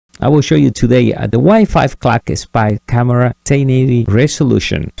I will show you today the Wi-Fi clock spy camera 1080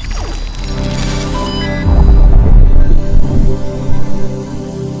 resolution.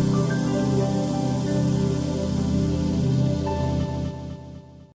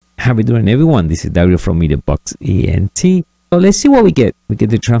 How we doing, everyone? This is Dario from MEDIABOXENT. So let's see what we get. We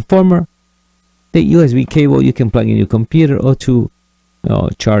get the transformer, the USB cable you can plug in your computer or to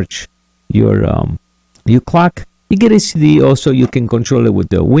charge your clock. You get a CD also. You can control it with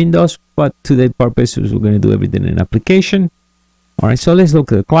the Windows, but today's purposes we're going to do everything in application. All right, so let's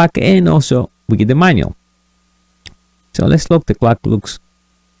look at the clock, and also we get the manual. So let's look. The clock looks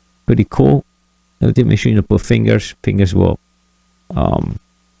pretty cool. Everything, make sure you put fingers. Fingers will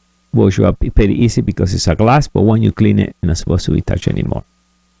show up pretty easy because it's a glass, but when you clean it, it's not supposed to be touched anymore.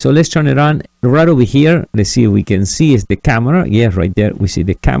 So let's turn it on. Right over here, let's see if we can see is the camera. Yes, right there we see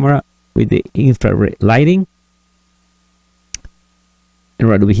the camera with the infrared lighting. And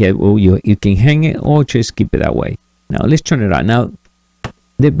right over here, well, you can hang it or just keep it that way. Now let's turn it on. Now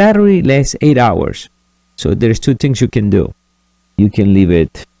the battery lasts 8 hours. So there's two things you can do. You can leave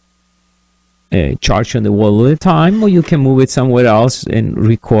it charged on the wall all the time, or you can move it somewhere else and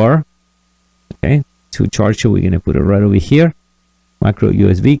record. Okay, to charge it, we're gonna put it right over here. Micro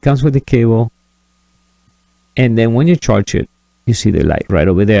USB comes with the cable, and then when you charge it, you see the light right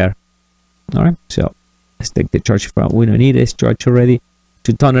over there. All right, so let's take the charge from. We don't need it. Charge already.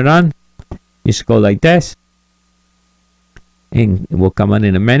 To turn it on, just go like this, and it will come on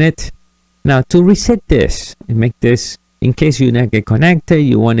in a minute. Now to reset this and make this, in case you not get connected,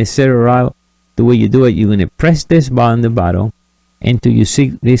 you want to set it out. The way you do it, you're going to press this button on the bottom until you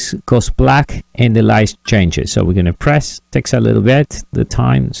see this goes black and the light changes. So we're going to press, takes a little bit, the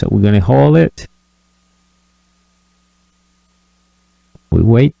time. So we're going to hold it. We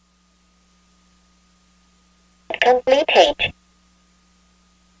wait. Completed.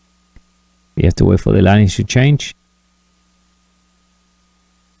 You have to wait for the lines to change.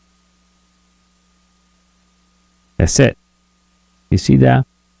 That's it. You see that?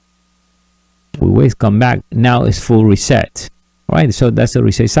 We wait, come back. Now it's full reset. All right, so that's the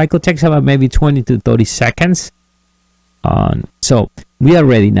reset cycle. Takes about maybe 20 to 30 seconds. So we are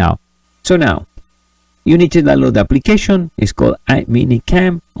ready now. So now you need to download the application. It's called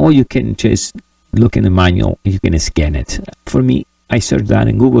iMiniCam, or you can just look in the manual. You can scan it. For me, I searched that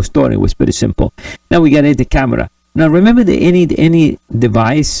in Google Store. It was pretty simple. Now we got the camera. Now remember that any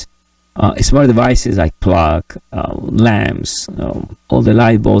device, smart devices like plug, lamps, all the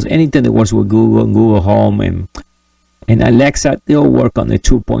light bulbs, anything that works with Google Home and Alexa, they all work on the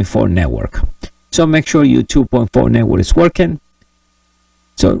 2.4 network. So make sure your 2.4 network is working.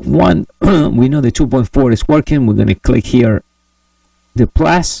 So one, we know the 2.4 is working. We're going to click here, the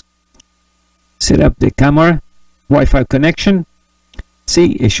plus, set up the camera, Wi-Fi connection.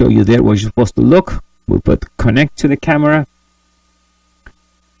 See, it shows you there where you're supposed to look. We put connect to the camera.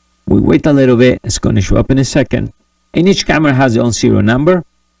 We wait a little bit. It's going to show up in a second. And each camera has their own serial number,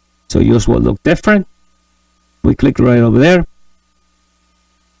 so yours will look different. We click right over there,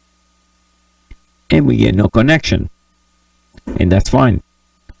 and we get no connection, and that's fine.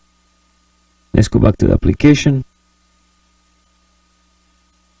 Let's go back to the application.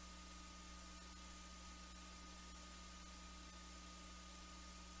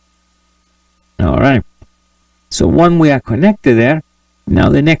 All right. So when we are connected there, now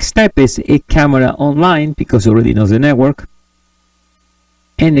the next step is a camera online, because it already knows the network,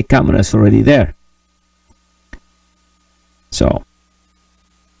 and the camera is already there. So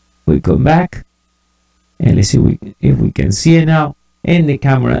we go back and let's see if we can see it now, and the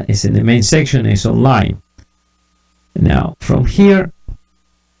camera is in the main section, is online. Now from here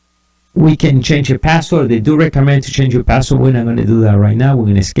we can change a password. They do recommend to change your password. We're not going to do that right now. We're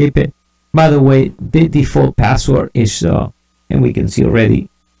going to escape it. By the way, the default password is and we can see already,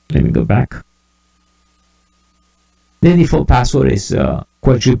 let me go back. The default password is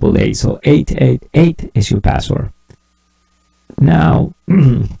quadruple 8, so 888 is your password. Now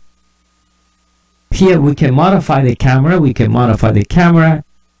here we can modify the camera. We can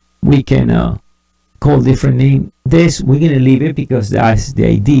call different name. This we're going to leave it because that's the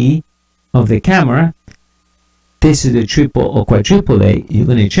ID of the camera. This is the triple or quadruple 8. You're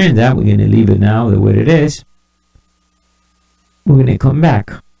going to change that. We're going to leave it now the way it is. We're going to come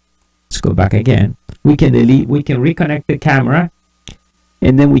back. Let's go back again. We can delete, we can reconnect the camera,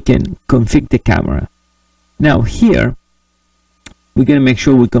 and then we can configure the camera. Now here we're going to make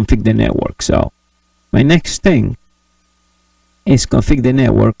sure we configure the network. So my next thing is configure the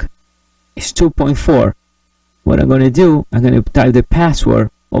network. It's 2.4. What I'm going to do, I'm going to type the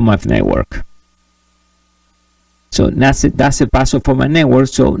password of my network. So that's it. That's the password for my network.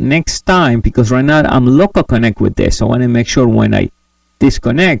 So next time, because right now I'm local connect with this, I want to make sure when I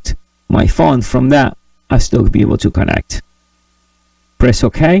disconnect my phone from that, I still be able to connect. Press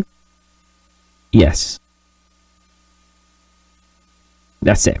OK. Yes.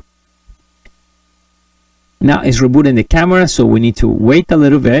 That's it. Now it's rebooting the camera, so we need to wait a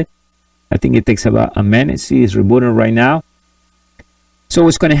little bit. I think it takes about a minute. See, it's rebooting right now. So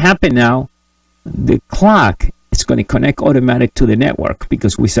what's going to happen now, the clock is going to connect automatic to the network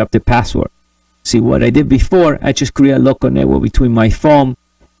because we set up the password. See what I did before, I just create a local network between my phone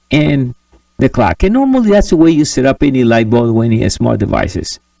and the clock. And normally that's the way you set up any light bulb or any smart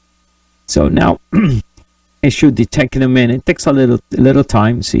devices. So now it should detect in a minute. It takes a little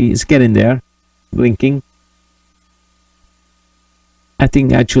time. See, it's getting there, blinking. I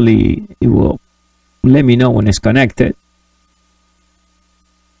think actually it will let me know when it's connected.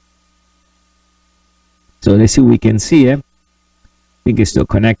 So let's see if we can see it. I think it's still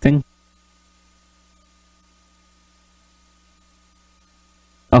connecting.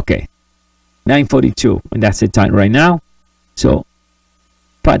 Okay, 9:42, and that's the time right now. So,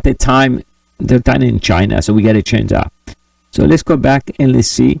 but the time in China, so we got to change that. So let's go back and let's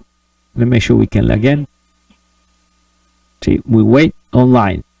see. Let me make sure we can log in. See, we wait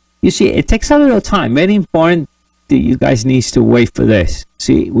online. You see, it takes a little time. Very important that you guys need to wait for this.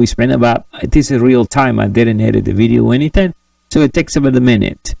 See, we spent about, this is real time. I didn't edit the video or anything. So it takes about a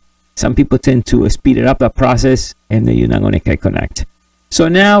minute. Some people tend to speed it up the process and then you're not going to connect. So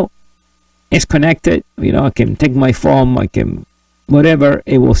now it's connected. You know, I can take my phone, I can, whatever,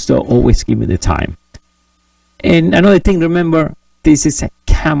 it will still always give me the time. And another thing, remember, this is a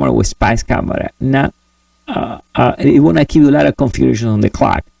camera with spice camera. Not, it will not give you a lot of configuration on the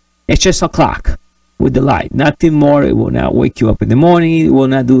clock. It's just a clock with the light, nothing more. It will not wake you up in the morning. It will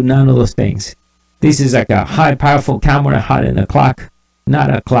not do none of those things. This is like a high powerful camera hiding a clock,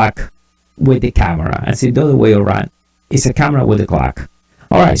 not a clock with the camera. I see the other way around. It's a camera with a clock.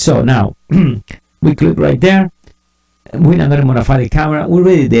 All right, so now we click right there. We're not going to modify the camera. We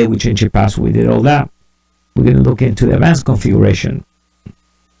already did. We changed the password. We did all that. We're going to look into the advanced configuration.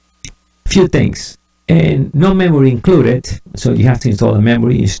 Few things. And no memory included, so you have to install a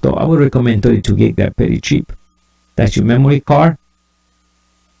memory install. I would recommend 32 gig. That's pretty cheap. That's your memory card.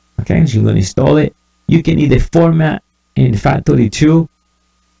 Okay, so you're going to install it. You can either format in FAT32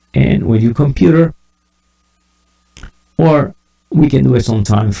 and with your computer, or we can do it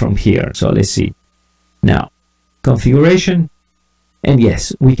sometime from here. So let's see. Now, configuration, and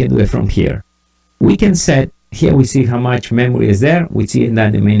yes, we can do it from here. We can set, here we see how much memory is there. We see it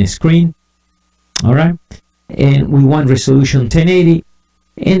on the main screen. All right, and we want resolution 1080,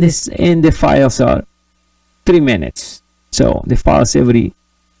 and the files are 3 minutes. So the files every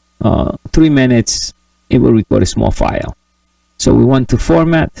 3 minutes it will record a small file. So we want to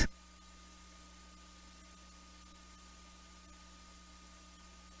format.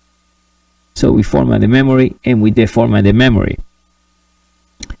 So we format the memory, and we deformat the memory,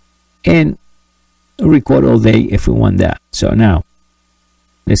 and record all day if we want that. So now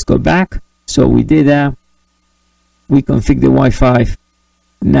let's go back. So we did that. We configured the Wi-Fi.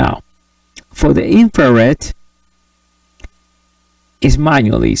 Now, for the infrared, it's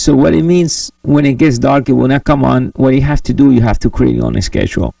manually. So what it means, when it gets dark, it will not come on. What you have to do, you have to create your own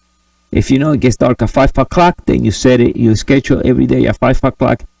schedule. If you know it gets dark at 5 o'clock, then you set it, you schedule every day at 5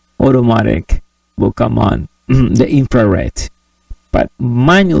 o'clock, automatic will come on the infrared. But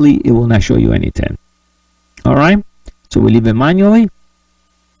manually, it will not show you anything. All right? So we leave it manually.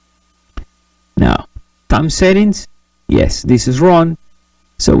 Now, time settings, yes, this is wrong.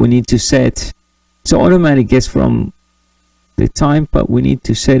 So we need to set, so automatic gets from the time, but we need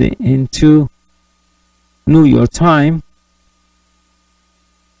to set it into New York time.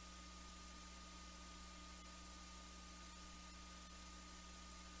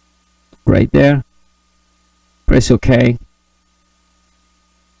 Right there. Press OK.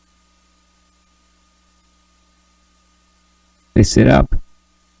 Let's set up.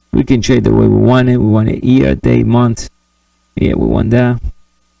 We can change the way we want it. We want it year, day, month. Yeah, we want that.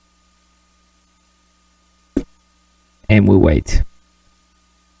 And we wait.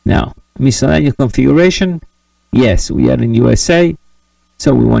 Now, miscellaneous configuration. Yes, we are in USA.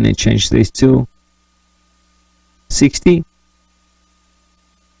 So we want to change this to 60.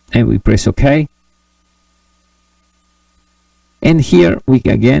 And we press OK. And here we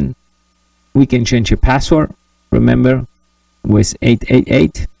can change the password. Remember, was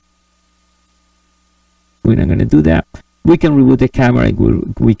 888. We're not going to do that. We can reboot the camera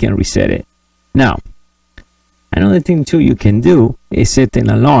and we can reset it. Now, another thing too you can do is set an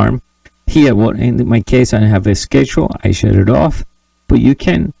alarm. here, what in my case, I have a schedule, I shut it off, but you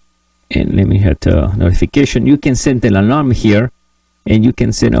can, and let me hit notification, you can set an alarm here, and you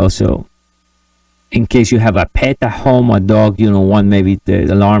can set also, in case you have a pet at home, a dog, you don't want maybe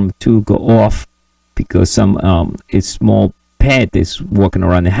the alarm to go off because some a small pet is walking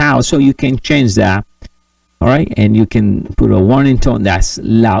around the house, so you can change that. All right, and you can put a warning tone that's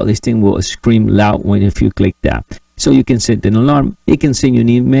loud. This thing will scream loud when if you click that. So you can set an alarm. It can send you an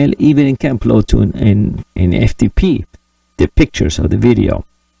email. Even it can upload to an FTP, the pictures of the video.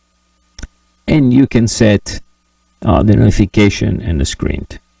 And you can set the notification and the screen.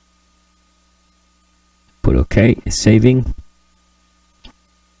 Put OK, saving.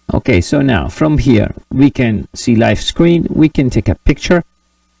 Okay, so now from here we can see live screen. We can take a picture.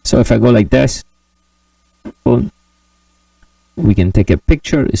 So if I go like this, we can take a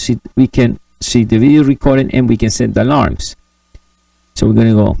picture. See, we can see the video recording, and we can set the alarms. So we're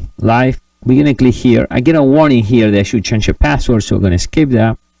gonna go live. We're gonna click here. I get a warning here that I should change the password, so we're gonna skip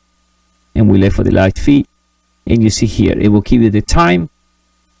that, and we wait for the live feed. And you see here it will give you the time.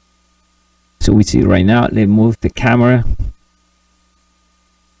 So we see right now. Let's move the camera,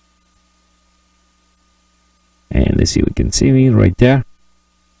 and let's see if we can see me right there.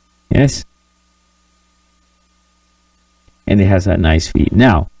 Yes. And it has a nice feed.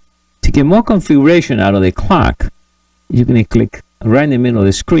 Now, to get more configuration out of the clock, you're going to click right in the middle of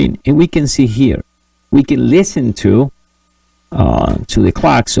the screen, and we can see here, we can listen to the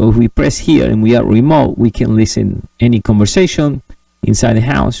clock. So if we press here and we are remote, we can listen any conversation inside the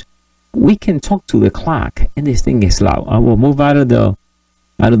house. We can talk to the clock, and this thing is loud. I will move out of the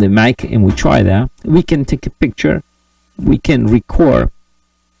mic, and we try that. We can take a picture, we can record,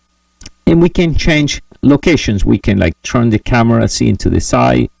 and we can change locations. We can like turn the camera, see into the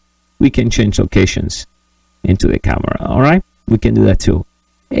side. We can change locations into the camera. All right, we can do that too.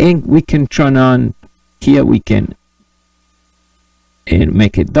 And we can turn on here. We can and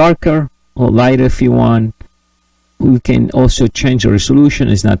make it darker or lighter if you want. We can also change the resolution.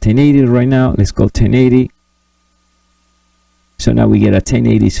 It's not 1080 right now. Let's go 1080. So now we get a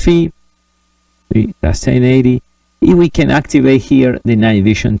 1080 feed. That's 1080. We can activate here the night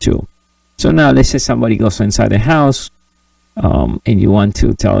vision too. So now let's say somebody goes inside the house, and you want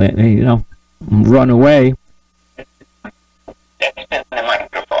to tell it, hey, you know, run away. The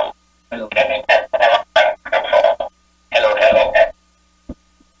microphone. Hello. Hello.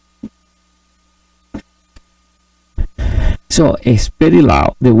 So it's very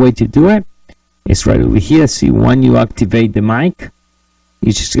loud. The way to do it is right over here. See, when you activate the mic,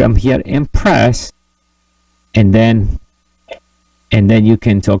 you just come here and press, and then you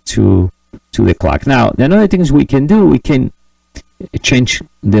can talk to the clock. Now, the other things we can do, we can change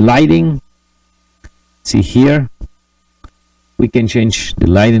the lighting. See here, we can change the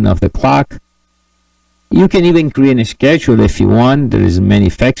lighting of the clock. You can even create a schedule if you want. There is many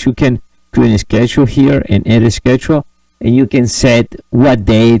effects. You can create a schedule here and edit schedule, and you can set what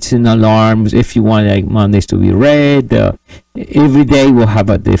dates and alarms. If you want like Mondays to be red, every day will have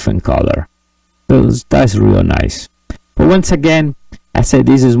a different color. So that's real nice. But once again, I said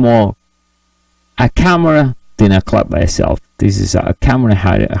this is more a camera than a clock by itself. This is a camera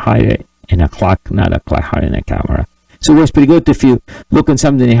hiding in a clock, not a clock hiding a camera. So it works pretty good. If you look at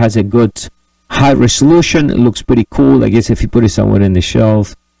something that has a good high resolution, it looks pretty cool. I guess if you put it somewhere in the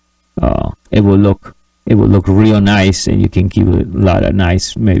shelf, it will look real nice, and you can keep it a lot of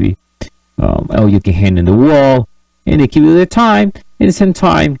nice, maybe or you can hang in the wall, and it gives you the time. At the same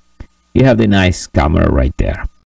time, you have the nice camera right there.